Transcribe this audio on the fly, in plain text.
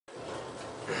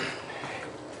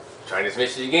Try this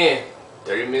mission again.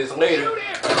 30 minutes later.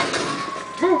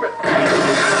 Move it.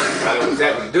 I know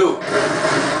exactly what to do.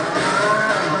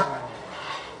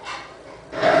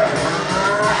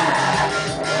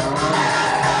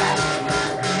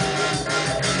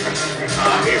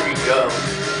 Ah, here we go.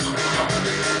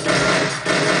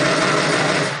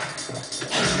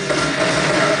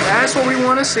 That's what we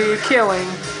want to see, killing.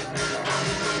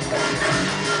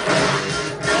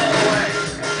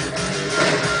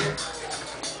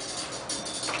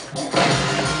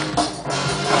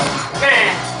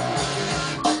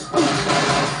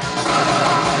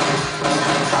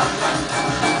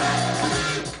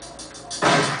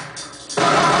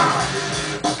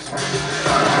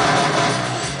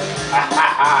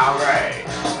 Alright.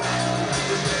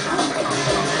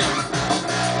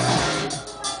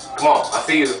 Come on, I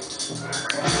see you.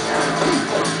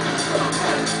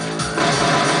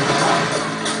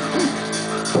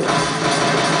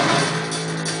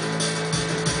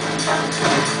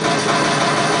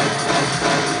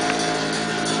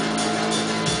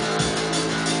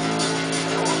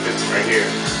 This one right here.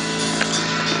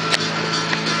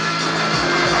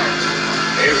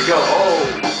 There we go. Oh.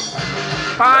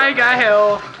 I got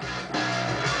hell.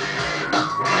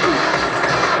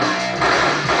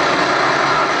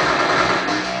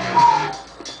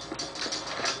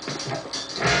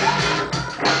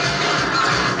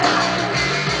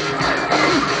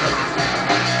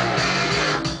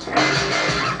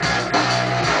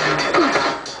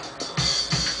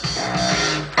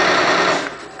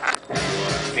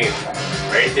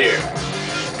 Right there.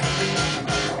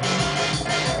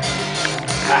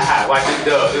 Haha, watch this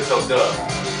dub. This is so dub.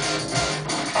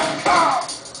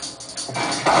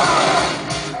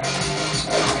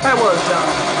 That was dumb.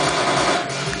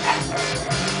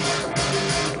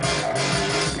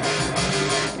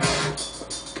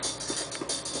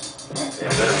 Yeah,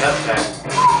 better enough time.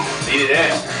 Needed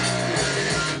that.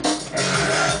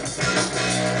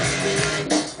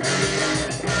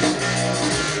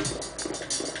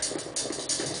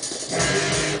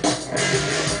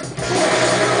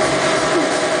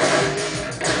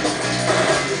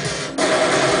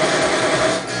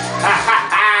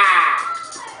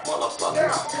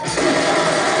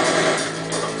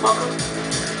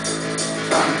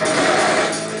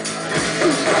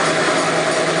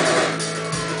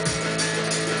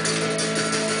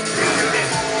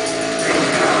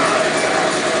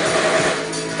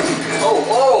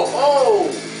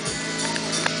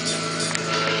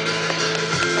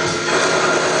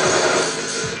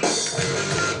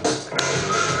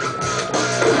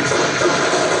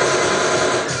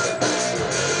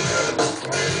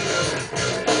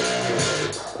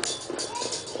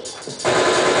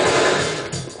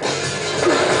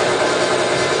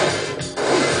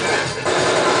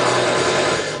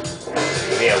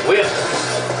 Yeah, whip.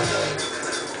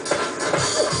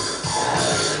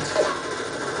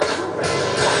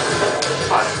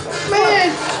 Man,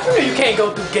 you know you can't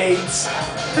go through gates.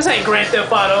 This ain't Grand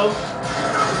Theft Auto.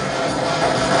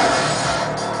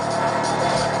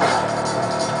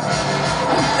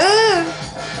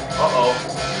 Uh-oh.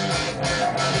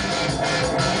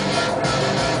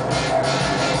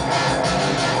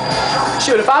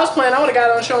 Shoot, if I was playing, I would have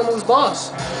got on show him who's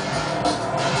boss.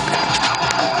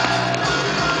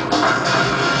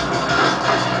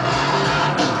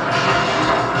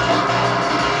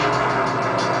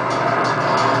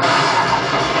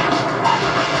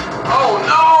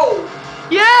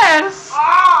 Yes!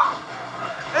 Ah!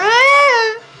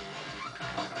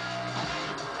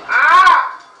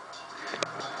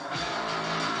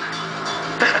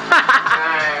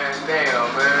 Damn,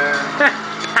 man.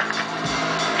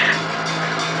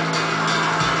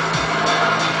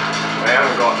 Man,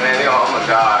 I'm gonna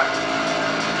die.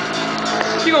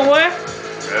 You gonna what?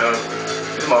 Yeah,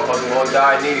 this motherfucker gonna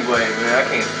die anyway, man. I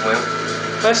can't swim.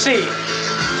 Let's see.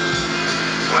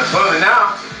 I'm swimming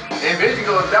now. And eventually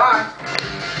gonna die.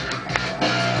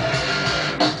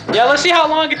 Yeah, let's see how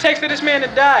long it takes for this man to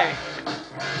die.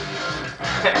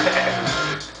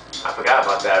 I forgot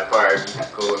about that part.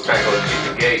 Go trying to go keep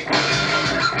the gate.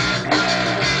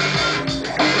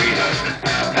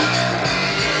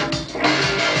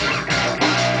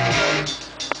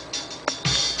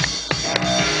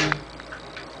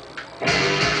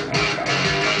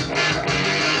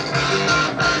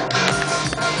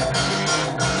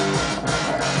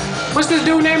 What's this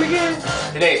dude name again?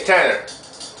 His name's Tanner.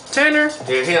 Tanner?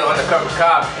 Yeah, he's an undercover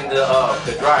cop in the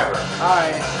driver.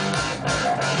 Alright.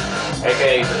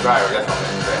 AKA the driver, that's what I'm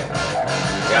gonna say.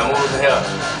 Yeah, I'm moving to help.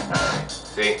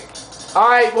 See?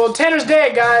 Alright, well Tanner's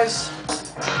dead, guys.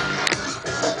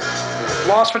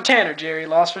 Lost for Tanner, Jerry.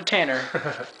 Lost for Tanner.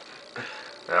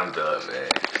 I'm done, man.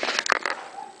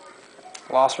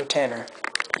 Lost retainer.